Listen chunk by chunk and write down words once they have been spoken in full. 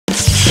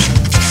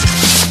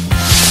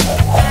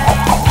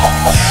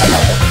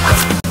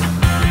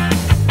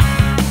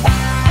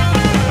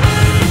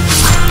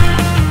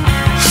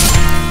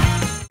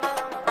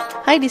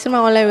Hi Dcinema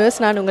online viewers,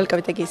 நான் உங்கள்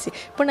கவிதா கேசி.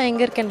 இப்போ நான்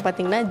எங்கே இருக்கேன்னு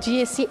பார்த்தீங்கன்னா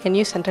GSC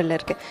NU சென்ட்ரலில்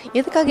இருக்கேன்.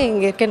 எதுக்காக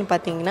எங்கே இருக்கேன்னு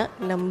பார்த்தீங்கன்னா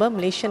நம்ம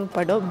மலேசியன்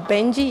படம்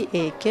பெஞ்சி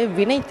ஏக்கு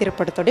வினய்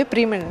திரைப்படத்தோடைய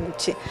ப்ரீமியர்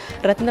நடந்துச்சு.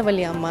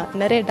 ரத்னவல்லி அம்மா,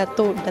 நிறைய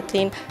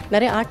டத்தேன்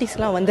நிறைய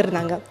ஆர்டிஸ்ட்லாம்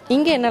வந்திருந்தாங்க.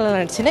 இங்கே என்னெல்லாம்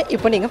நடந்துச்சுன்னா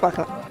இப்போ நீங்கள்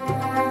பார்க்கலாம்.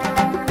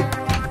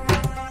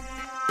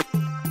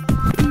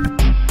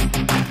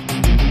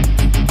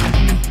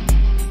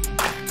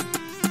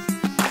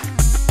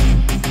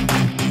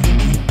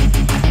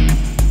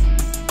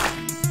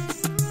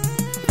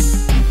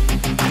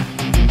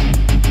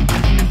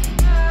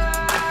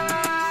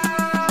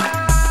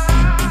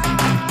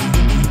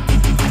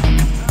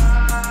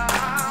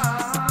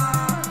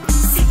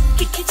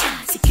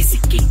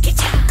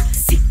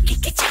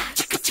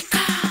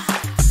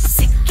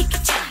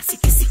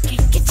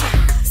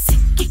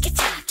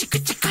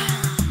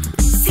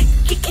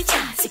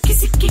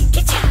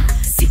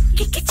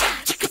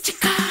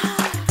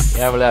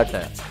 என் விளையாட்டை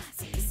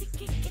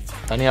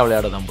தனியாக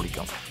விளையாட தான்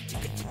பிடிக்கும்.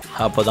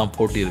 அப்போ தான்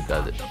போட்டி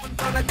இருக்காது.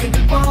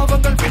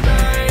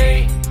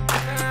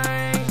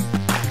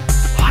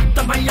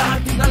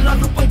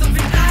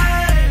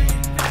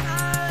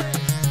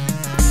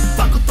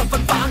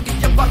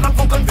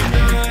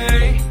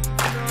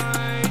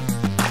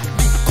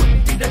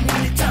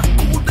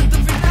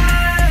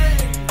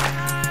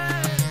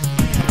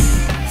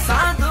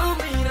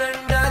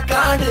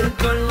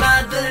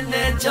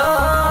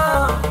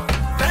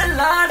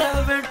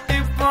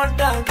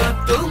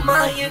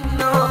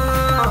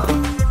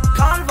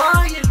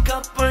 கால்வாயில்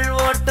கப்பல்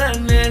ஓட்ட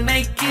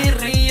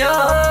நினைக்கிறியோ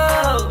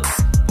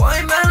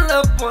போய் மேல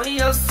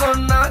பொய்ய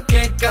சொன்னா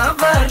கேட்க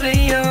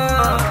வரையோ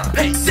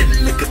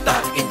தில்லுக்கு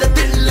தான் இந்த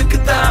தில்லுக்கு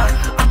தான்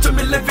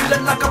அச்சமில்ல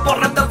வில்லனாக்க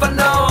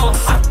பிறந்தவனோ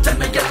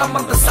அச்சனை எல்லாம்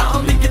அந்த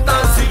சாமிக்கு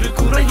தான் சிறு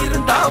குறை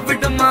இருந்தா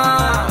விடுமா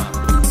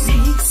நீ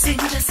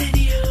செஞ்ச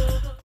சரியா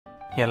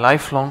என்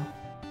லைஃப் லாங்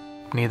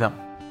நீதான்,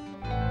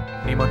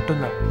 நீ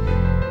மட்டும்தான்.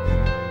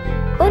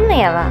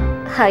 உண்மையாவா?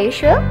 Are you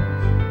sure?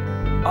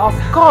 Of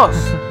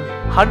course.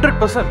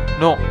 100%.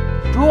 No.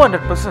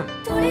 200%.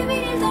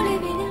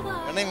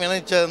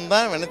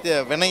 வினைச்சதான்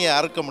வினையை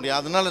அறுக்க முடியும்.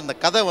 அதனால இந்த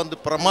கதை வந்து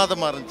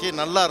பிரமாதமாக இருந்துச்சு,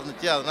 நல்லா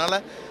இருந்துச்சு.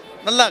 அதனால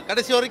நல்லா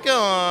கடைசி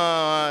வரைக்கும்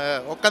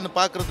உட்காந்து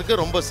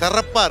பார்க்குறதுக்கு ரொம்ப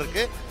சிறப்பாக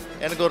இருக்குது.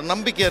 எனக்கு ஒரு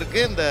நம்பிக்கை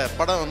இருக்குது இந்த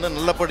படம் வந்து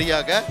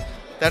நல்லபடியாக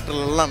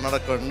தேட்டர்லாம்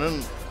நடக்கணும்னு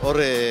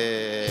ஒரு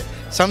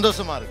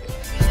சந்தோஷமாக இருக்குது.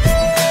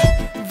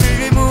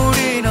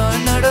 விழிமூடி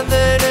நான்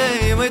நடந்தேனே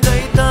இவை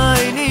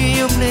தைத்தாய்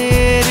நீயும்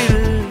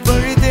நேரில்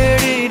வழி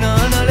தேடி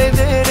நான்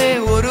அலைந்தேனே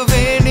ஒரு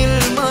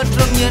வேனில்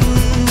மாற்றம்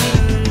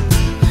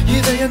என்னில்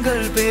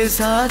இதயங்கள்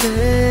பேசாதே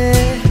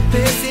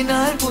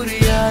பேசினால்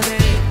புரியாதே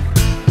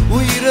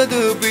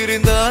உயிரது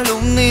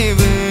பிரிந்தாலும் நீ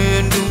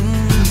வேண்டும்.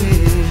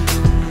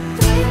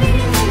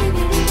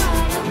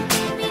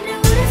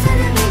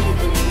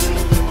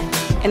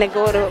 எனக்கு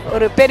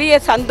ஒரு பெரிய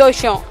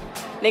சந்தோஷம்.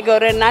 இன்னைக்கு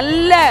ஒரு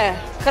நல்ல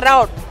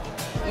க்ரௌட்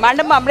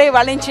மண்டபம் அப்படியே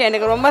வளைஞ்சி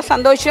எனக்கு ரொம்ப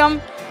சந்தோஷம்.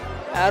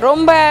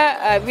 ரொம்ப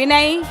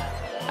வினய்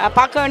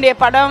பார்க்க வேண்டிய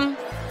படம்.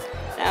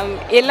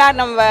 எல்லாம்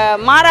நம்ம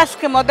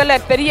மாராஸ்க்கு முதல்ல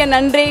பெரிய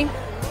நன்றி.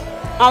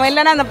 அவன்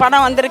இல்லைன்னா அந்த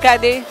படம்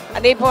வந்திருக்காது.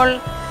 அதே போல்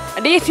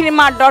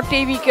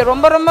dcinema.tvக்கு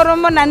ரொம்ப ரொம்ப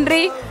ரொம்ப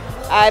நன்றி.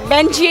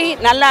 பெஞ்சி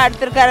நல்லா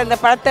எடுத்திருக்காரு, இந்த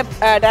படத்தை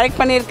டைரக்ட்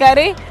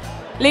பண்ணியிருக்காரு.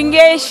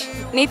 லிங்கேஷ்,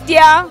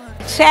 நித்யா,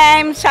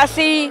 சாம்,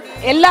 சசி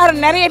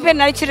எல்லாரும் நிறைய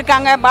பேர்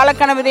நடிச்சிருக்காங்க.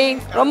 பாலகணபதி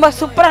ரொம்ப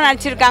சூப்பராக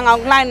நடிச்சிருக்காங்க.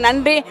 அவங்களாம்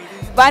நன்றி.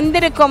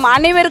 வந்திருக்கும்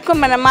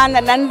அனைவருக்கும் நம்ம அந்த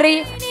நன்றி.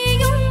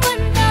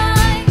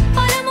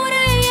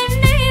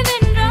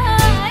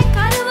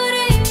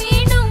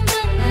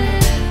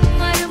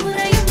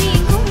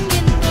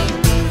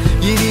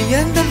 இனி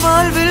எந்த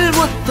வாழ்வில்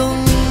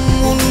மொத்தம்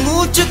உன்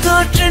மூச்சு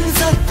காற்றின்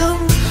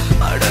சத்தம்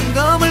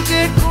அடங்காமல்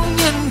கேட்கும்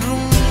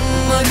என்றும்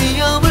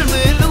அறியாமல்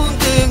மேலும்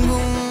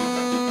தேங்கும்.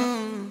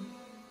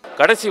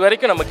 கடைசி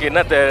வரைக்கும் நமக்கு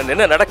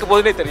என்ன நடக்க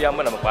போதுன்னே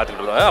தெரியாமல் நம்ம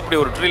பார்த்துக்கிட்டு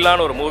அப்படி ஒரு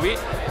த்ரில்லான ஒரு மூவி,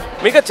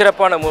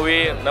 மிகச்சிறப்பான மூவி.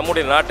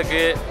 நம்முடைய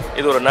நாட்டுக்கு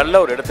இது ஒரு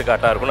நல்ல ஒரு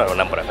எடுத்துக்காட்டாக இருக்கும்னு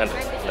நான் நம்புகிறேன்.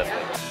 நன்றி நன்றி.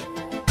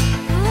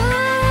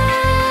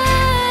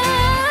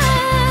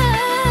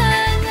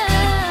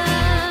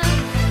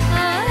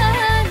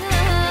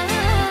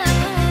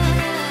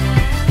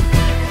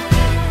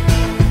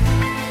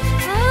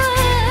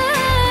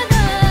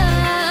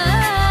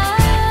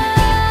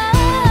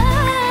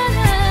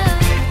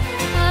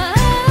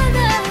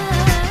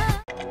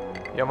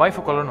 என்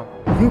ஒய்ஃபை கொல்லணும்.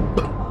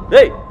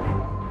 ஏய்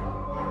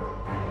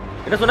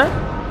என்ன சொன்ன?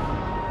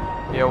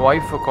 என்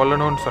ஒய்ஃபை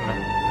கொல்லணும்னு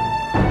சொன்னேன்.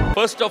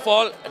 ஃபர்ஸ்ட் ஆஃப்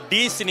ஆல்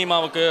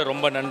Dcinemaவுக்கு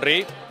ரொம்ப நன்றி.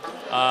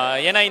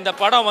 ஏன்னா இந்த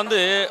படம் வந்து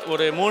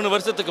ஒரு 3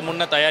 வருஷத்துக்கு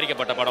முன்னே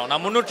தயாரிக்கப்பட்ட படம்.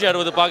 நான்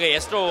 360 பாகை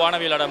எஸ்ட்ரோ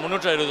வானவியலோட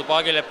 360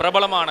 பாகையில்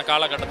பிரபலமான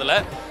காலகட்டத்தில்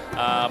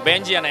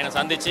பெஞ்சி அண்ணனை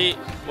சந்தித்து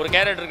ஒரு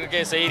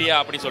கேரக்டருக்கு செய்கிறியா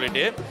அப்படி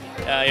சொல்லிட்டு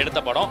எடுத்த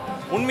படம்.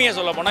 உண்மையை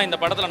சொல்ல போனால் இந்த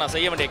படத்தில் நான்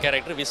செய்ய வேண்டிய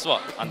கேரக்டர் விஸ்வா,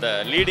 அந்த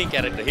லீடிங்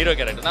கேரக்டர், ஹீரோ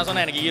கேரக்டர். நான்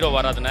சொன்னேன் எனக்கு ஹீரோ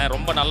வராதுன்னு,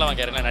 ரொம்ப நல்லவன்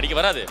கேரக்டர் நடிக்க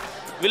வராது,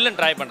 வில்லன்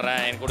ட்ரை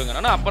பண்ணுறேன் எனக்கு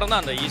கொடுங்கன்னா. அப்புறம்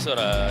தான் அந்த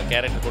ஈஸ்வர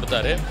கேரக்டர்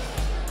கொடுத்தாரு.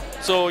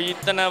 ஸோ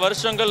இத்தனை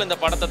வருஷங்கள் இந்த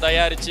படத்தை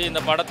தயாரித்து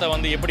இந்த படத்தை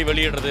வந்து எப்படி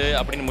வெளியிடுறது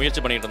அப்படின்னு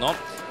முயற்சி பண்ணிகிட்டு இருந்தோம்.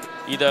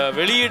 இதை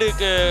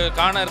வெளியீடுக்கு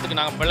காணறதுக்கு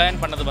நாங்கள்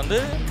பிளான் பண்ணது வந்து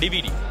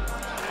டிவிடி.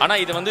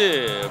 ஆனால் இது வந்து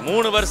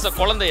 3 வருஷ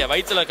குழந்தைய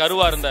வயிற்றில்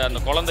கருவாக இருந்த அந்த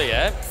குழந்தைய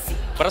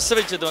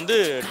பிரசவிச்சது வந்து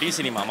டி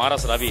சினிமா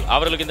மாராஸ் ரவி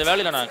அவர்களுக்கு இந்த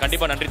வேலையில் நான்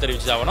கண்டிப்பாக நன்றி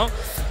தெரிவிச்சு ஆகணும்.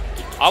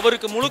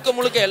 அவருக்கு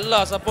முழுக்க எல்லா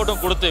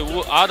சப்போர்ட்டும் கொடுத்து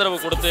ஆதரவு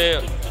கொடுத்து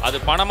அது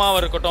பணமாக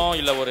இருக்கட்டும்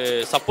இல்லை ஒரு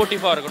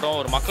சப்போர்ட்டிவாக இருக்கட்டும்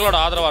ஒரு மக்களோட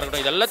ஆதரவாக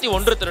இருக்கட்டும் இது எல்லாத்தையும்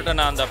ஒன்று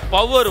திரட்டின அந்த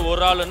பவர்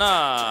ஒரு ஆளுன்னா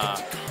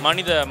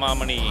மனித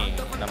மாமணி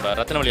நம்ம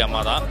ரத்னவலி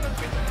அம்மா தான்.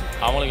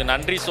 அவங்களுக்கு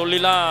நன்றி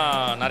சொல்லிலாம்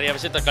நிறைய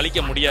விஷயத்த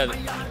கழிக்க முடியாது.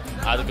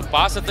 அதுக்கு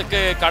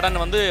பாசத்துக்கு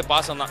கடன் வந்து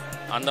பாசம் தான்.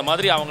 அந்த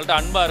மாதிரி அவங்கள்ட்ட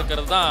அன்பாக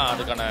இருக்கிறது தான்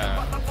அதுக்கான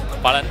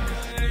பலன்.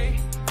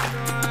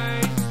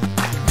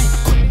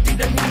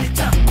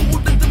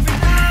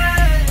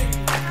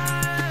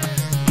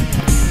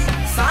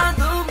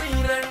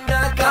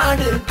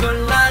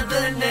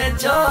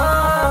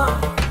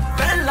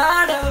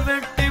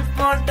 வெட்டி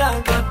போட்டா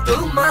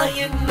கத்துமா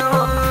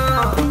இன்னும்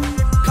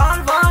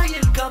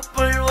கால்வாயில்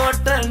கப்பல்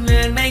ஓட்ட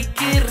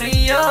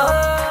நினைக்கிறியோ?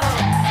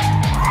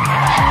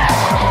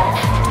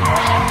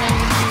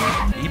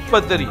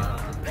 இப்ப தெரியும்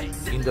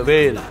இந்த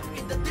வேல்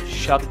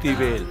சக்தி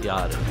வேல்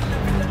யாரு.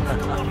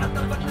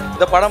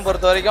 இந்த படம்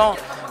பொறுத்த வரைக்கும்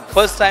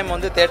ஃபர்ஸ்ட் டைம்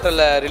வந்து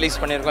தேட்டரில் ரிலீஸ்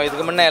பண்ணியிருக்கோம்.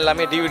 இதுக்கு முன்னே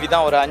எல்லாமே டிவிடி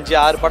தான் ஒரு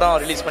 5-6 படம்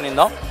ரிலீஸ்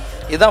பண்ணியிருந்தோம்.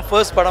 இதுதான்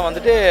ஃபர்ஸ்ட் படம்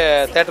வந்துட்டு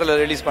தேட்டரில்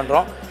ரிலீஸ்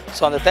பண்ணுறோம்.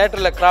 ஸோ அந்த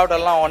தேட்டரில்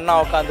க்ரௌடெல்லாம் ஒன்றா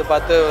உட்காந்து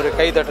பார்த்து ஒரு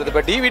கை தட்டுறது.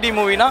 இப்போ டிவிடி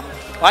மூவினா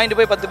வாங்கிட்டு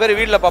போய் 10 பேர்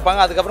வீட்டில்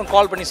பார்ப்பாங்க. அதுக்கப்புறம்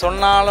கால் பண்ணி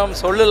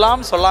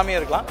சொல்லாமே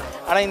இருக்கலாம்.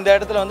 ஆனால் இந்த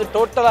இடத்துல வந்து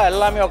டோட்டலாக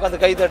எல்லாமே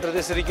உட்காந்து கை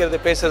தட்டுறது, சிரிக்கிறது,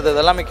 பேசுகிறது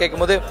இதெல்லாமே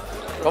கேட்கும்போது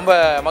ரொம்ப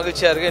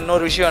மகிழ்ச்சியாக இருக்குது.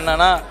 இன்னொரு விஷயம்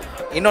என்னென்னா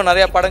இன்னும்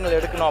நிறையா படங்கள்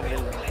எடுக்கணும்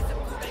அப்படின்னு.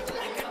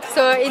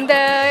 ஸோ இந்த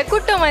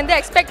கூட்டம் வந்து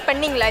எக்ஸ்பெக்ட்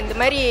பண்ணிங்களா இந்த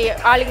மாதிரி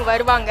ஆளுங்க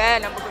வருவாங்க?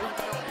 நம்ம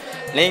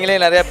நீங்களே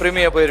நிறையா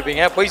ப்ரீமியாக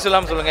போயிருப்பீங்க, பொய்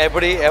சொல்லாமல் சொல்லுங்கள்.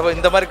 எப்படி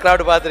இந்த மாதிரி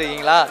க்ரௌடு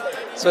பார்த்துருக்கீங்களா?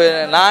 ஸோ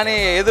நானே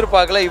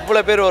எதிர்பார்க்கல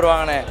இவ்வளோ பேர்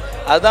வருவாங்கன்னு.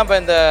 அதுதான் இப்போ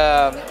இந்த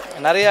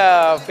நிறையா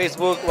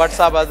ஃபேஸ்புக்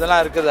வாட்ஸ்அப்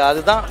அதெல்லாம் இருக்குது,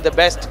 அதுதான் த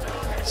பெஸ்ட்.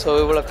 ஸோ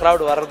இவ்வளோ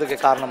க்ரௌடு வர்றதுக்கு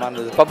காரணமாக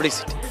இருந்தது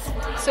பப்ளிசிட்டி.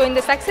 ஸோ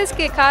இந்த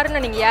சக்ஸஸ்க்கு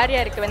காரணம் நீங்கள்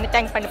யாருக்கு வந்து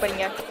தேங்க் பண்ண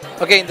போகிறீங்க?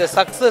 ஓகே, இந்த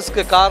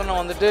சக்ஸஸ்க்கு காரணம்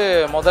வந்துட்டு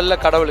முதல்ல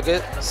கடவுளுக்கு,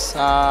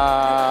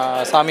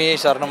 சாமியே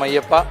சரணம்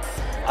ஐயப்பா.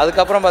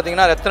 அதுக்கப்புறம்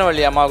பார்த்திங்கன்னா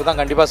ரத்னவல்லி அம்மாவுக்கு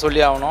தான் கண்டிப்பாக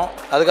சொல்லி ஆகணும்.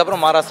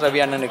 அதுக்கப்புறம் மாராஸ்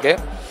ரவி அண்ணனுக்கு.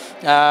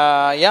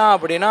 ஏன்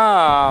அப்படின்னா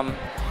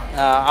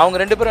அவங்க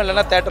 2 பேரும்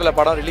இல்லைன்னா தேட்டரில்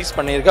படம் ரிலீஸ்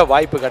பண்ணியிருக்க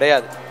வாய்ப்பு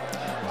கிடையாது.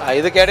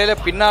 இதுக்கு இடையில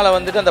பின்னால்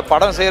வந்துட்டு அந்த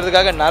படம்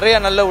செய்கிறதுக்காக நிறைய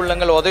நல்ல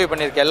உள்ளங்கள் உதவி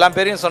பண்ணியிருக்கேன். எல்லா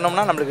பேரையும்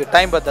சொன்னோம்னா நம்மளுக்கு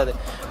டைம் பத்தாது.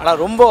 ஆனால்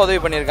ரொம்ப உதவி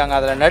பண்ணியிருக்காங்க.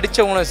 அதில்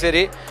நடித்தவங்களும்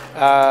சரி,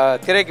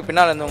 திரைக்கு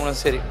பின்னால்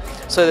இருந்தவங்களும் சரி.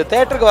 ஸோ இது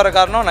தேட்டருக்கு வர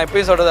காரணம் நான்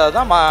இப்போயும் சொல்கிறது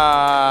அதுதான்.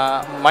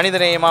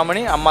 மனிதநேய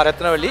மாமணி அம்மா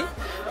ரத்னவல்லி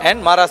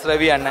அண்ட் மாராஸ்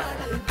ரவி அண்ணன்.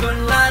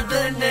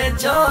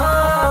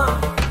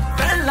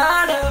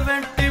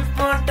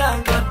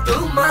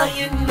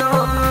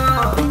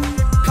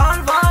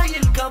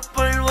 கால்வாயில்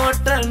கப்பல்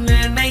ஓட்ட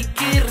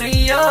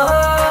நினைக்கிறியோ?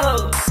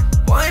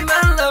 போய்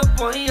மேல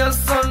பொய்ய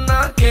சொன்னா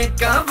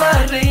கேட்க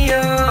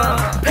வரையோ?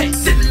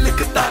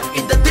 தில்லுக்கு தான்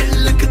இந்த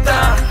தில்லுக்கு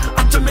தான்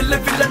அச்சமில்ல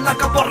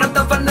வில்லனாக்க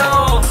பிறந்தவனோ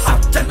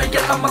அச்சனை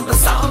எல்லாம் அந்த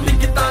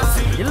சாமிக்கு தான்.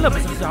 இல்ல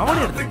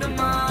அவனே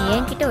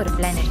என்கிட்ட ஒரு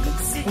பிளான் இருக்கு.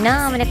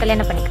 நான் அவனை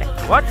கல்யாணம் பண்ணிக்கிறேன்.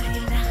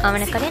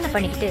 அவனை கல்யாணம்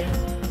பண்ணிக்கிட்டு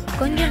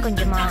கொஞ்சம்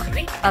கொஞ்சமா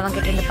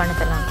அவன்கிட்ட இருந்து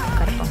பணத்தெல்லாம்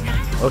கறப்போம்.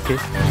 ஓகே.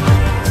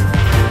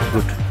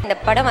 இந்த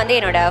படம் வந்து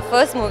என்னோட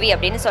ஃபர்ஸ்ட் மூவி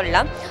அப்படின்னு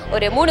சொல்லலாம்.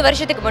 ஒரு 3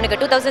 வருஷத்துக்கு முன்னுக்கு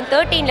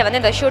 2013 வந்து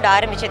இந்த ஷூட்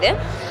ஆரம்பிச்சது.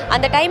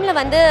 அந்த டைமில்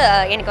வந்து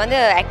எனக்கு வந்து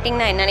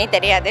ஆக்டிங்னா என்னன்னே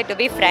தெரியாது, டு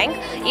பி ஃப்ரேங்க்.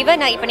 ஈவன்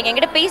நான் இப்போ நீங்கள்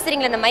என்கிட்ட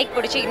பேசுகிறீங்களா அந்த மைக்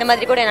பிடிச்சி இந்த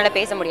மாதிரி கூட என்னால்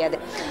பேச முடியாது.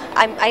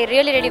 I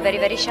really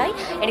very shy.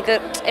 எனக்கு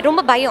ரொம்ப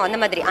பயம் அந்த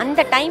மாதிரி.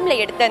 அந்த டைமில்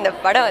எடுத்த அந்த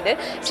படம் அது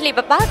ஆக்சுவலி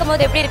இப்போ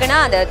பார்க்கும்போது எப்படி இருக்குன்னா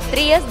அந்த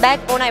 3 years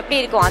பேக் போனால் எப்படி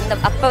இருக்கும், அந்த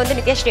அப்போ வந்து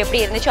நித்யாஸ்ரீ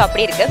எப்படி இருந்துச்சோ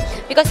அப்படி இருக்குது.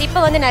 பிகாஸ் இப்போ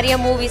வந்து நிறைய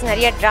மூவிஸ்,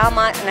 நிறைய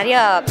ட்ராமா, நிறையா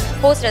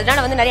போஸ்டர்,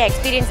 அதனால வந்து நிறைய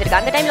எக்ஸ்பீரியன்ஸ்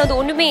இருக்குது. அந்த டைமில் வந்து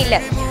ஒன்றுமே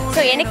இல்லை.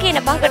 ஸோ எனக்கு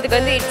என்னை பார்க்குறதுக்கு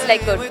வந்து it's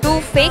like two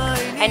fake.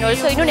 And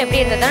also இன்னொன்று எப்படி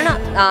இருந்ததுன்னா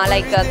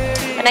லைக்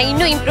நான்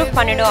இன்னும் இம்ப்ரூவ்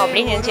பண்ணணும்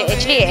அப்படின்னு நினச்சேன்.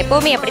 ஆக்சுவலி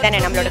எப்போவுமே அப்படி தானே,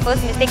 நம்மளோட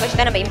ஃபர்ஸ்ட் மிஸ்டேக் வச்சு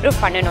தான் நம்ம இம்ப்ரூவ்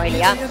பண்ணணும்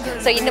இல்லையா?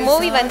 ஸோ இந்த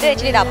மூவி வந்து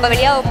ஆக்சுவலி இது அப்போ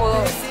வெளியாக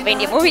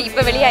வேண்டிய மூவி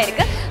இப்போ வெளியாக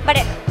இருக்குது.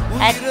 But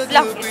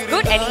it's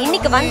good. அண்ட்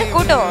இன்னைக்கு வந்த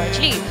கூட்டம்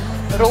ஆக்சுவலி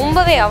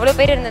ரொம்பவே அவ்வளோ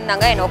பேர்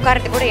இருந்திருந்தாங்க. என்னை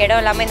உட்காரத்துக்கு கூட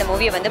இடம் இல்லாமல் இந்த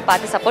மூவியை வந்து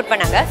பார்த்து சப்போர்ட்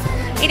பண்ணாங்க.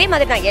 இதே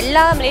மாதிரி தான்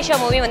எல்லா மலேசியா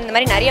மூவியும் வந்து இந்த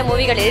மாதிரி நிறைய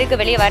மூவிகள்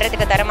இருக்குது வெளியே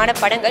வர்றதுக்கு, தரமான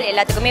படங்கள்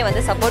எல்லாத்துக்குமே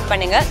வந்து சப்போர்ட்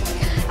பண்ணுங்கள்.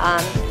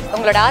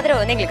 உங்களோட ஆதரவு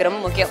வந்து எங்களுக்கு ரொம்ப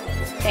முக்கியம்.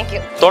 தேங்க்யூ.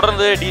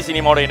 தொடர்ந்து டி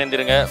சினிமாவோட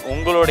இணைந்திருங்க.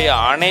 உங்களுடைய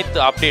அனைத்து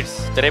அப்டேட்ஸ்,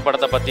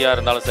 திரைப்படத்தை பற்றியாக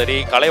இருந்தாலும் சரி,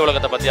 கலை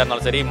உலகத்தை பற்றியாக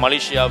இருந்தாலும் சரி,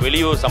 மலேசியா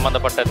வெளியூர்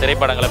சம்மந்தப்பட்ட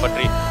திரைப்படங்களை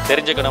பற்றி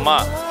தெரிஞ்சுக்கணுமா?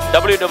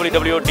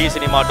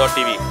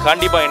 www.dcinema.tv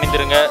கண்டிப்பாக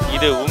இணைந்திருங்க.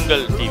 இது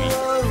உங்கள் டிவி.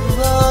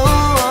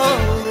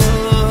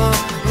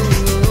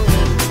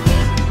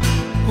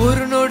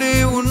 ஒரு நொடி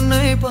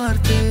உன்னை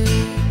பார்த்தேன்,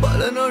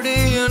 பல நொடி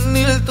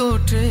எண்ணில்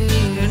தோற்றேன்.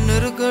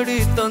 நெருக்கடி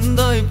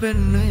தந்தாய்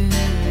பெண்ணே,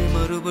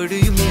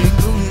 மறுபடியும்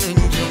ஏங்கும்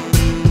நெஞ்சம்.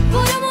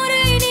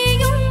 ஒருமுறை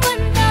நீயும்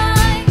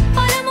வந்தாய்,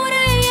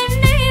 பலமுறை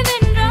என்னை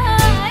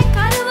வென்றாய்.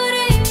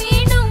 கருவறை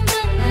மீண்டும்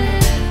வந்து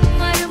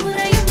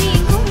மறுமுறையும்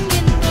நீங்கும்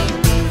என்றும்.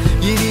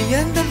 இனி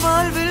எந்த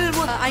வாழ்வில்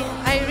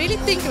I really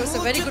really think it was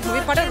a very good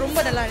movie. படம் ரொம்ப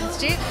நல்லா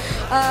இருந்துச்சு.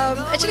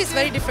 Actually it's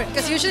very different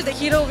because usually the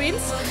hero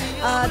wins.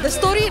 The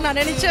story நான்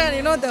நினைச்சேன்,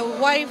 you know, the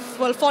wife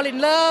will fall in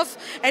love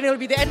and it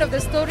will be the end of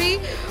the story,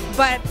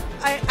 but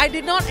I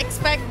did not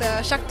expect the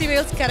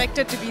Shaktivel's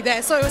character to be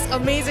there, so it was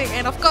amazing.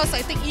 And of course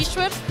I think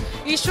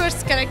Ishwar's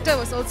character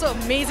was also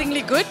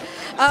amazingly good.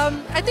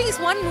 I think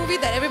it's one movie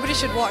that everybody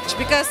should watch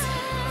because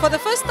for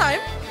the first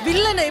time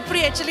villain எப்படி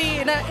actually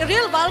in a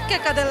real வாழ்க்கை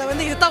கதையில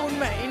வந்து இதுதான்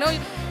உண்மை. You know,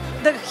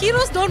 the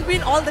heroes don't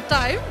win all the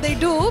time, they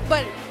do,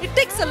 but it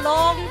takes a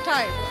long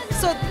time.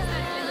 So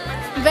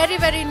very,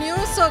 very new.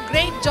 So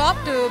great job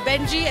to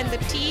Benji and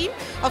the team.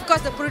 Of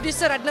course, the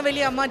producer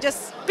Adnaveli Amma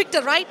just picked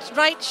a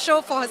right show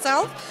for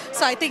herself.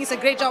 So I think it's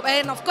a great job.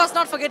 And of course,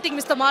 not forgetting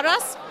Mr.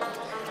 Maraz.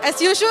 As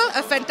usual,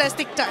 a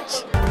fantastic touch.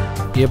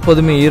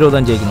 எப்போதுமே hero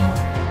தான் ஜெயிக்கணும்,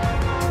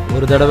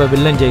 ஒரு தடவை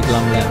villain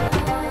ஜெயிக்கலாம்ல.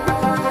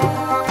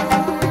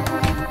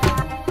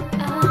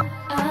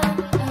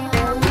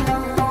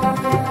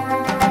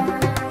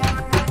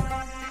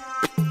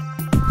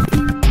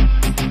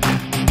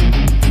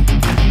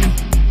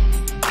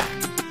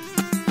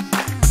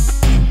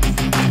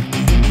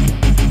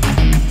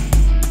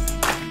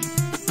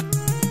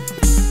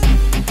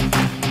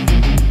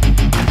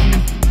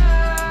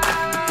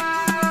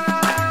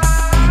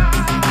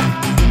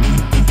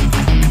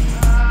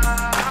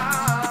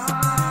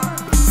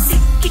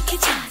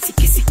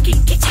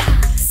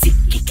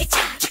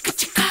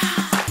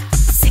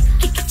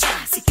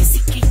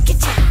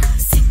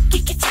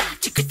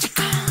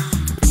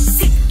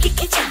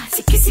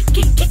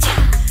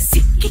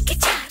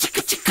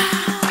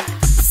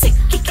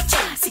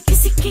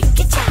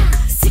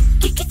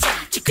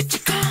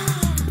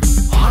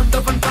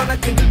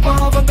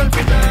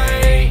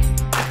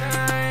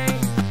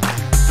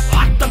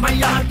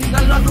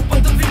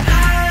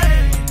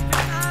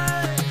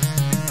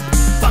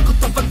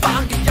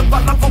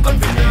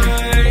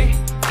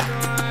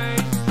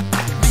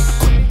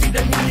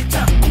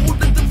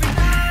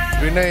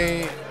 Vinay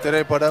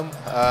திரைப்படம்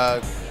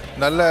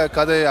நல்ல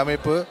கதை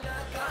அமைப்பு,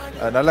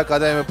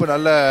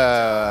 நல்ல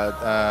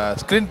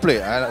ஸ்க்ரீன் பிளே,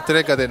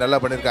 திரைக்கதை நல்லா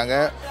பண்ணியிருக்காங்க.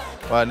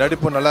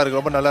 நடிப்பு நல்லா இருக்குது,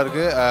 ரொம்ப நல்லா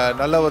இருக்குது.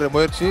 நல்ல ஒரு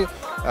முயற்சி.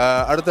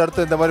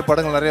 அடுத்தடுத்து இந்த மாதிரி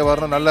படங்கள் நிறைய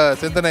வரணும். நல்ல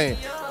சிந்தனை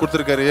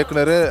கொடுத்துருக்காரு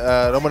இயக்குனர்.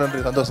 ரொம்ப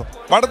நன்றி, சந்தோஷம்.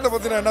 படத்தை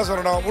பற்றி நான் என்ன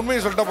சொல்லணும்?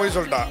 உண்மையை சொல்லிட்டா போய்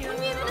சொல்லிட்டா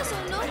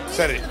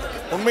சரி.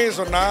 உண்மையை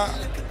சொன்னால்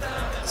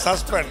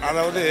சஸ்பெண்ட்,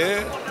 அதாவது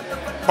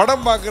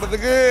படம்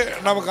பார்க்குறதுக்கு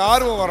நமக்கு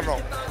ஆர்வம்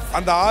வரணும்.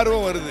 அந்த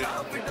ஆர்வம் வருது.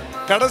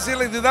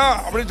 கடைசியில் இதுதான்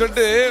அப்படின்னு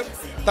சொல்லிட்டு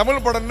தமிழ்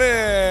படம்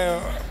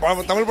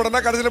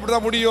தான் கடைசியில் இப்படி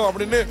தான் முடியும்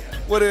அப்படின்னு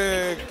ஒரு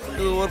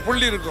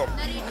புள்ளி இருக்கும்.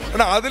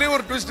 ஆனால் அதுலேயும்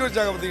ஒரு ட்விஸ்ட்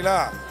வச்சாங்க பார்த்தீங்களா,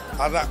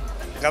 அதுதான்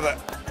கதை.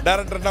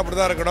 டைரக்டர்னா அப்படி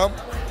தான் இருக்கணும்.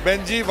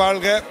 பெஞ்சி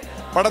வாழ்க.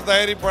 பட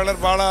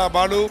தயாரிப்பாளர்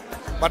பாலு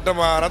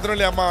மற்றும்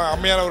ரத்னவல்லி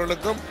அம்மையார்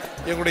அவர்களுக்கும்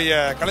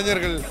எங்களுடைய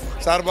கலைஞர்கள்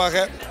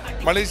சார்பாக,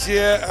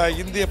 மலேசிய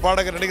இந்திய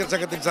பாடகர் நடிகர்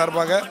சங்கத்தின்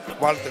சார்பாக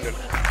வாழ்த்துக்கள்.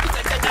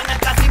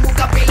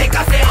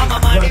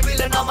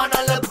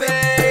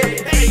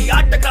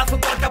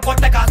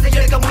 போட்ட காசை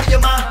எடுக்க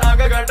முடியுமா?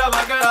 நாங்க கட்ட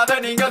மகள் அதை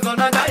நீங்க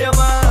சொன்ன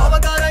நியாயமா?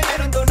 அவகாரம்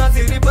இருந்தும் நான்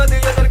சிரிப்பது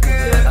எதற்கு?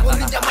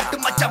 புரிஞ்ச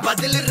மட்டும் மச்ச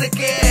பதில்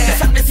இருக்கு.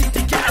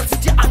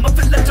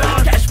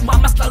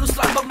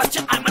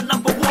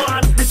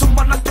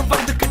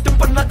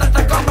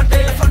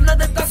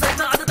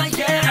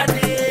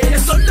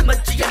 சொல்லு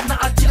மச்சி என்ன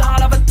ஆச்சு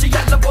ஆள வச்சு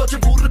எல்லாம் போச்சு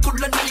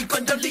ஊருக்குள்ள நீ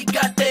கொஞ்சம்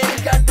லீகாட்டே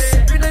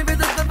வினை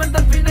விதத்த வந்த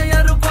வினை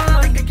அருவா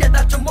இங்க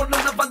ஏதாச்சும்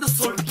ஒண்ணு வந்து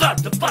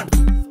சொல்றாது பண்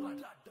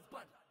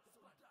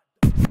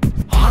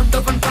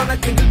ஆண்டவன்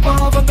தனக்கு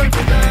பாவங்கள்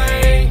வினை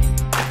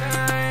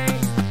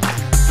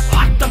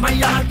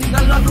ஆட்டமையாட்டி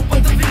நல்லா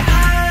இருப்பது வினை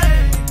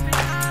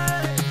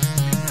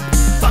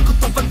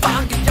பகுத்தவன்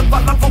தாங்கிய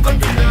வரவுகள்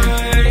வினை.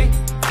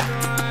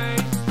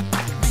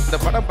 இந்த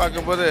படம்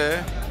பார்க்கும்போது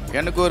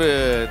எனக்கு ஒரு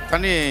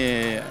தனி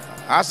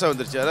ஆசை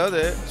வந்துருச்சு.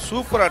 அதாவது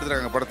சூப்பராக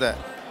எடுத்துருக்காங்க படத்தை.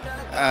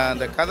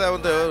 அந்த கதை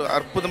வந்து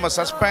அற்புதமாக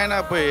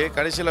சஸ்பெண்டாக போய்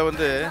கடைசியில்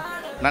வந்து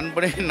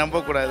நண்பனே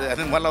நம்பக்கூடாது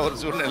அது மாதிரிலாம் ஒரு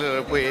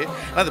சூழ்நிலையில் போய்,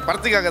 ஆனால் அது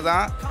படத்துக்காக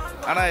தான்.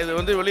 ஆனால் இது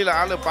வந்து வெளியில்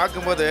ஆள்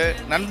பார்க்கும்போது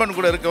நண்பன்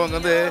கூட இருக்கவங்க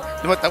வந்து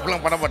இந்த மாதிரி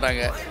தப்புலாம் பண்ண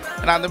மாட்டாங்க.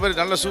 ஆனால் அந்த மாதிரி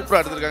நல்லா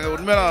சூப்பராக எடுத்துருக்காங்க.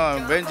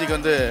 உண்மையாக பெஞ்சிக்கு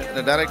வந்து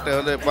இந்த டைரக்டர்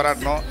வந்து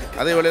பாராட்டணும்.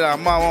 அதே வழியில்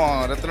அம்மாவும்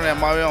ரத்னவல்லி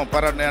அம்மாவையும்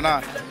பாராட்டணும். ஏன்னா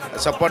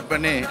சப்போர்ட்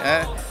பண்ணி,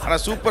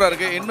 ஆனால் சூப்பராக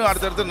இருக்குது. இன்னும்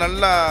அடுத்தடுத்து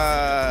நல்லா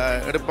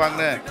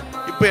எடுப்பாங்கன்னு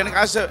இப்போ எனக்கு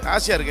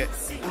ஆசையாக இருக்குது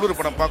உள்ளூர்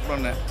படம்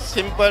பார்க்கணுன்னு.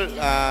 சிம்பிள்,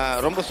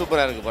 ரொம்ப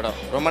சூப்பராக இருக்குது படம்.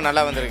 ரொம்ப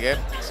நல்லா வந்திருக்கு.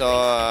 ஸோ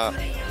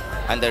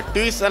அந்த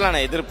ட்விஸ்டெல்லாம்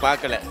நான்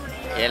எதிர்பார்க்கல.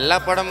 எல்லா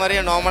படம்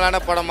மாதிரியும் நார்மலான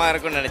படமாக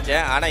இருக்கும்னு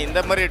நினச்சேன். ஆனால் இந்த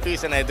மாதிரி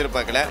ட்விஸ்ட்டை நான்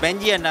எதிர்பார்க்கல.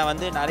 பெஞ்சி அண்ணா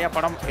வந்து நிறையா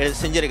படம்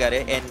செஞ்சுருக்காரு.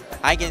 And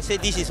I can say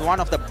this is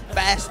one of the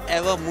best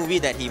ever movie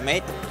that he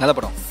made. நல்ல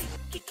படம்.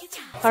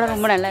 படம்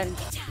ரொம்ப நல்லா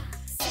இருந்துச்சு.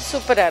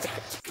 சூப்பராக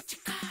இருக்குது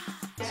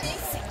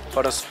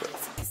படம். Super.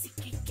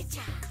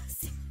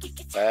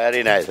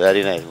 Very nice,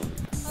 very nice.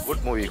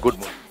 Good movie, good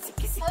movie.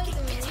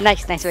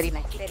 Nice nice, very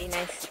nice, very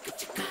nice,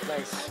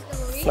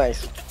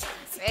 nice,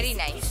 very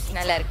nice,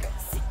 நல்லா இருக்கு.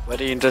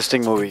 Very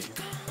interesting movie.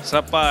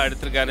 சிறப்பாக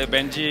எடுத்திருக்காரு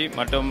பெஞ்சி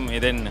மற்றும்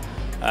இதன்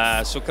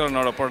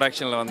சுக்ரனோட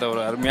ப்ரொடக்ஷனில் வந்த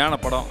ஒரு அருமையான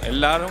படம்.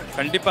 எல்லாரும்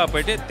கண்டிப்பாக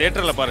போயிட்டு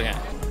தேட்டரில்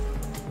பாருங்கள்.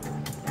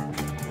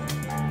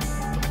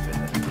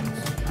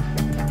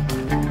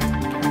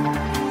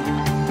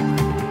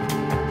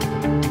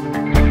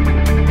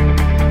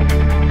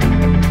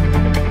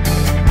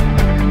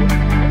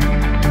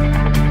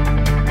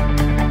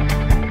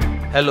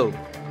 ஹலோ,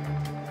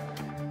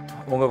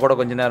 உங்கள் கூட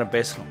கொஞ்ச நேரம்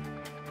பேசணும்.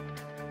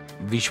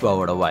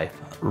 விஸ்வாவோட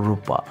வைஃப்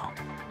ரூபா.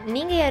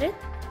 நீங்க யாரு?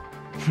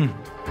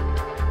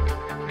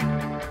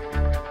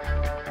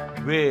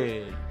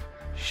 வேல்,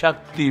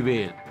 சக்தி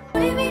வேல்.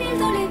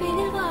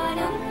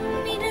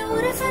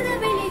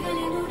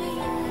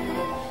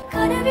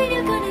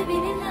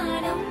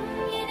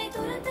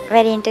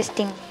 Very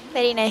interesting.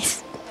 Very nice.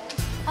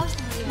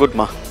 Good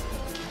ma.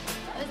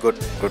 Good.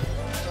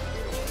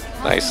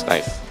 Nice.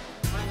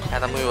 Yeah,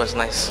 the movie was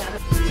nice.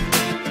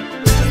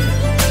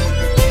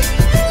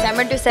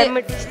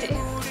 செம்ம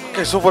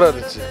ஓகே, சூப்பராக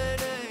இருந்துச்சு.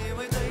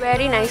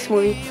 Very nice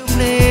movie.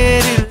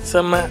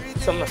 செம்ம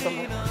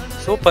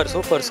super.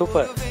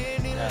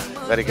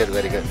 Very good.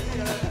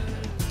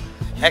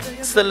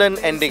 Excellent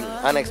ending,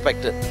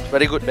 unexpected.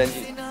 Very good,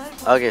 Benji.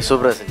 Okay,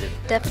 super Sanjay.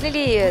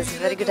 Definitely is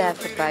very good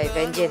effort by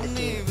Benji and the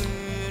team.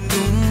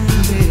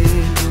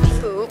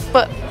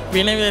 Super.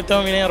 வினை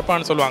விதைத்தவன் வினை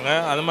அறுப்பான்னு சொல்லுவாங்க.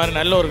 அது மாதிரி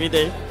நல்ல ஒரு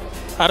விதை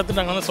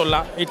அறுத்துட்டாங்கன்னு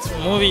சொல்லலாம். It's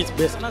movie is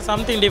best.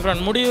 Something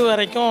different. முடிவு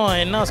வரைக்கும்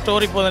என்ன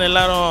ஸ்டோரி போதுன்னு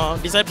எல்லாரும்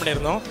டிசைட்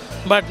பண்ணியிருந்தோம்.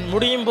 பட்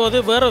முடியும் போது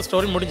வேற ஒரு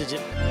ஸ்டோரி முடிஞ்சிச்சு.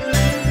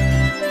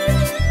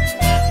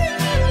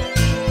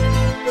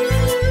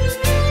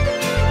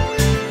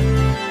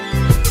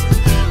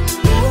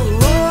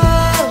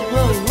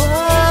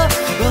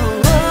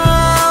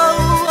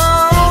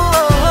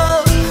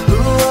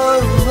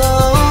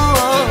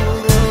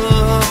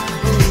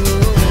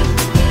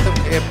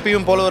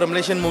 எப்பயும் போல ஒரு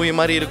மலேசியன் மூவி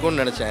மாதிரி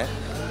இருக்கும்னு நினச்சேன்.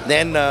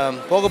 தென்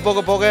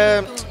போக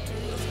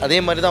அதே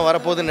மாதிரி தான்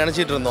வரப்போகுதுன்னு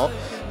நினச்சிட்டு இருந்தோம்.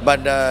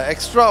 பட்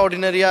எக்ஸ்ட்ரா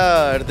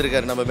ஆர்டினரியாக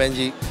எடுத்திருக்காரு நம்ம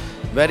பெஞ்சி.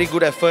 Very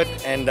good effort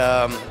and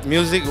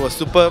music was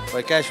super.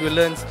 Cash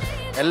villains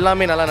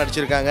எல்லாமே நல்லா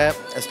நடிச்சிருக்காங்க.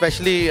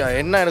 எஸ்பெஷலி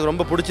என்ன எனக்கு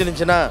ரொம்ப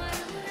பிடிச்சிருந்துச்சுன்னா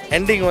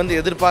எண்டிங் வந்து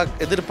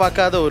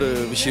எதிர்பார்க்காத ஒரு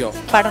விஷயம்.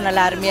 படம்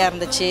நல்லா அருமையாக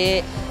இருந்துச்சு.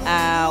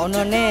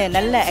 ஒன்று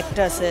நல்ல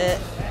ஆக்டர்ஸு,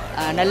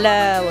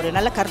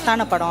 நல்ல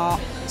கருத்தான படம்.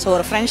 ஸோ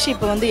ஒரு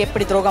ஃப்ரெண்ட்ஷிப் வந்து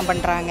எப்படி துரோகம்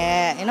பண்ணுறாங்க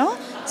ஏன்னோ.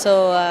 ஸோ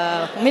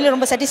உண்மையிலே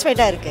ரொம்ப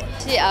சாட்டிஸ்ஃபைடாக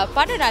இருக்குது.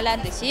 படம் நல்லா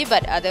இருந்துச்சு.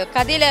 பட் அது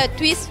கதையில்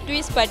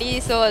ட்விஸ்ட் படி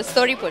ஸோ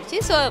ஸ்டோரி போடுச்சு.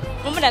 ஸோ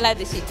ரொம்ப நல்லா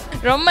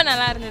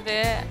இருந்தது.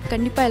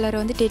 கண்டிப்பாக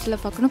எல்லோரும் வந்து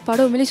தேட்டரில் பார்க்கணும்.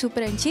 படம் உண்மையிலே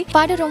சூப்பராக இருந்துச்சு.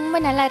 படம் ரொம்ப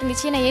நல்லா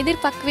இருந்துச்சு. நான்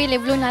எதிர்பார்க்கவே இல்லை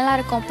எவ்வளோ நல்லா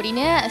இருக்கும்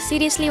அப்படின்னு.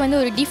 சீரியஸ்லி வந்து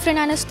ஒரு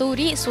டிஃப்ரெண்டான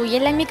ஸ்டோரி. ஸோ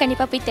எல்லாமே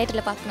கண்டிப்பாக போய்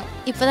தேட்டரில் பார்க்கணும்.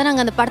 இப்போ தான்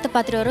நாங்கள் அந்த படத்தை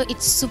பார்த்துட்டு வரோம்.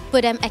 It's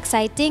super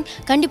exciting.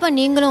 கண்டிப்பாக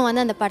நீங்களும்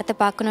வந்து அந்த படத்தை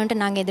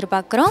பார்க்கணுன்ட்டு நாங்கள்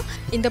எதிர்பார்க்குறோம்.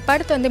 இந்த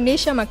படத்தை வந்து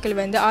மலேசியா மக்கள்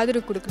வந்து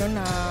ஆதரவு கொடுக்கணும்னு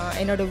நான்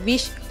என்னோட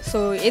விஷ். ஸோ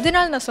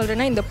எதனால் நான்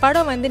சொல்கிறேன்னா, இந்த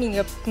படம் வந்து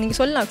நீங்கள்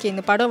சொல்லலாம் ஓகே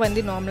இந்த படம்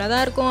வந்து நார்மலாக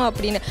தான் இருக்கும்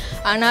அப்படின்னு.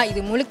 ஆனால்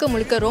இது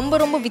முழுக்க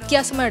ரொம்ப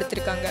வித்தியாசமாக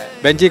எடுத்திருக்காங்க.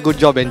 Benji, good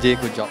job, Benji.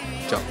 Good job.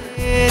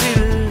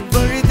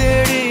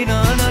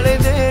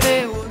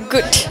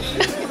 Good.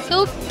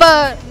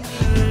 Super.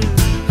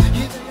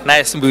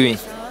 Nice movie.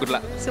 Good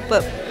luck.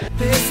 Super.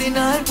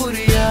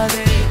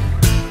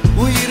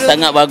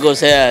 Sangat bagus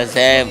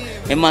saya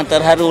memang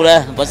terharu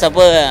lah. Pasal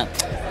apa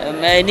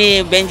ini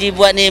Benji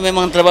buat ni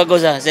memang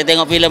terbagus lah. Saya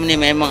tengok filem ni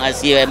memang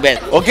asyik and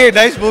best. Okay,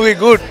 nice movie,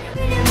 good.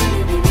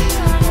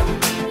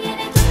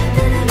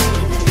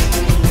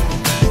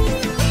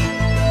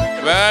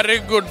 Very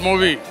good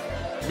movie.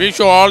 Wish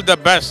you all the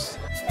best.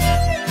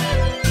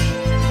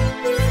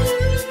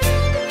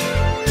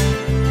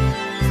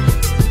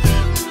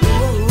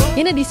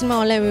 என்ன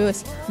டிசினிமாவில்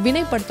viewers,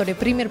 வினை படத்தோடைய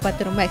premier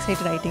பார்த்து ரொம்ப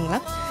excited ஆகிட்டிங்களா?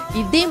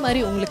 இதே மாதிரி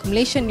உங்களுக்கு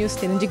Malaysian news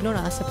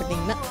தெரிஞ்சுக்கணும்னு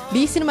ஆசைப்பட்டீங்கன்னா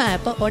டிசினிமா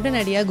ஆப்பை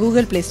உடனடியாக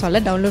கூகுள் ப்ளே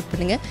ஸ்டோரில் டவுன்லோட்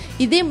பண்ணுங்கள்.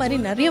 இதே மாதிரி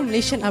நிறைய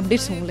மலேசியன்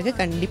அப்டேட்ஸ் உங்களுக்கு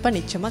கண்டிப்பாக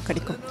நிச்சயமாக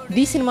கிடைக்கும்.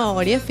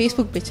 டிசினிமாவோடைய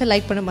ஃபேஸ்புக் பேஜை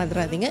லைக் பண்ண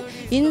மறந்துடாதீங்க.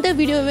 இந்த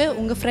வீடியோவை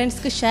உங்கள்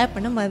ஃப்ரெண்ட்ஸ்க்கு ஷேர்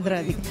பண்ண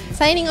மறந்துடாதீங்க.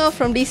 சைனிங் ஆஃப்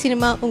ஃப்ரம்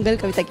டிசினிமா,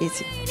 உங்கள் கவிதா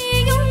கேசி.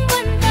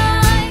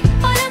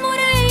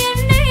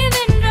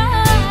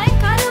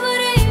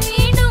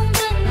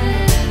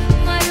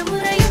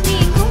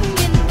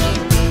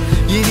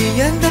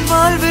 எந்த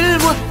வாழ்வில்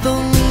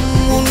மொத்தம்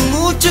உன்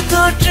மூச்சு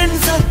காற்றின்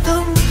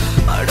சத்தம்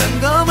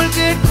அடங்காமல்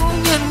கேட்கும்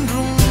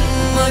என்றும்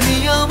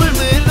அறியாமல்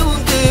மேலும்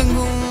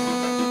தேங்கும்.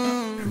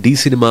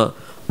 Dcinema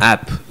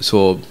app, so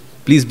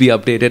please be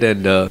updated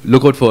and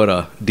look out for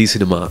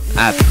Dcinema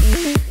app.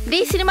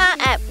 Dcinema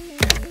app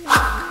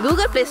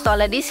Google play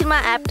ஸ்டோரில் Dcinema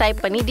app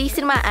டைப் பண்ணி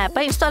Dcinema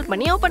ஆப்பை இன்ஸ்டால்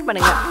பண்ணி ஓப்பன்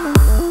பண்ணுங்கள்.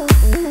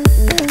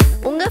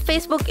 உங்கள்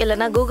ஃபேஸ்புக்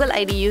இல்லைனா கூகுள்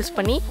ஐடி யூஸ்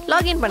பண்ணி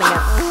லாகின்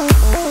பண்ணுங்கள்.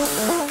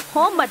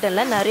 ஹோம்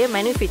பட்டனில் நிறைய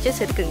மெனு ஃபீச்சர்ஸ்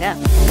இருக்குங்க.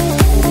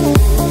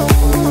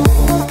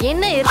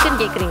 என்ன இருக்குன்னு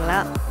கேட்குறீங்களா?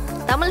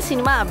 Tamil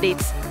cinema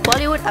updates,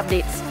 Bollywood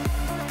updates,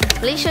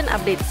 Malaysian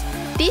updates,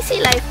 DC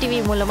live TV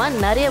மூலமாக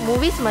நிறைய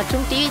மூவிஸ்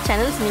மற்றும் டிவி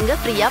சேனல்ஸ் நீங்கள்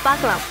ஃப்ரீயாக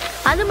பார்க்கலாம்.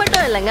 அது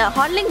மட்டும் இல்லைங்க,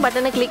 ஹாட்லிங்க்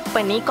பட்டனை கிளிக்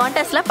பண்ணி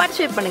கான்டெஸ்ட்டில்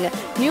பார்ட்டிசிபேட் பண்ணுங்கள்.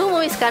 நியூ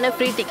மூவிஸ்க்கான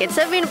ஃப்ரீ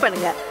டிக்கெட்ஸை வின்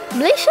பண்ணுங்கள்.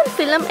 மலேசியன்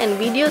ஃபிலிம் அண்ட்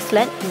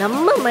வீடியோஸில்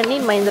நம்ம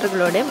மண்ணின்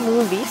மைந்தர்களோட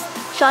மூவிஸ்,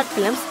 ஷார்ட்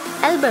ஃபிலிம்ஸ்,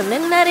 ஆல்பம்னு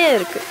நிறைய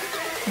இருக்குது.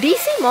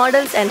 டிசி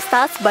மாடல்ஸ் அண்ட்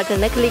ஸ்டார்ஸ்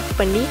பட்டனை கிளிக்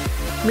பண்ணி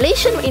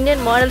மலேசியன்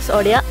இந்தியன் மாடல்ஸ்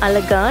உடைய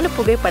அழகான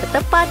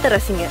புகைப்படத்தை பார்த்து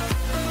ரசிங்க.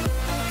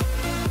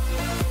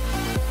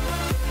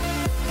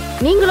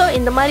 நீங்களும்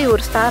இந்த மாதிரி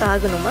ஒரு ஸ்டார்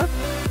ஆகணுமா?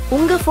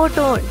 உங்கள்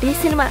ஃபோட்டோ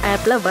டிசினிமா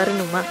ஆப்பில்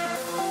வரணுமா?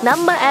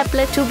 நம்ம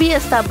ஆப்பில் டு பி a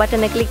ஸ்டார்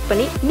பட்டனை கிளிக்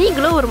பண்ணி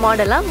நீங்களும் ஒரு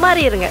மாடலாக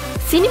மாறிடுங்க.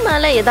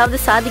 சினிமாவில் ஏதாவது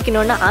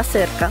சாதிக்கணும்னு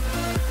ஆசை இருக்கா?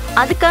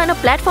 அதுக்கான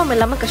பிளாட்ஃபார்ம்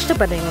இல்லாமல்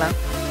கஷ்டப்படுறீங்களா?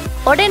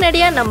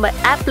 உடனடியாக நம்ம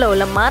ஆப்பில்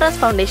உள்ள மாராஸ்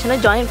ஃபவுண்டேஷனை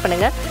ஜாயின்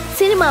பண்ணுங்கள்.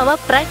 சினிமாவை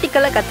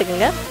ப்ராக்டிக்கலாக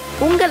கற்றுக்குங்க.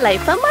 உங்கள்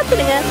லைஃப்பை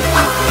மாற்றிடுங்க.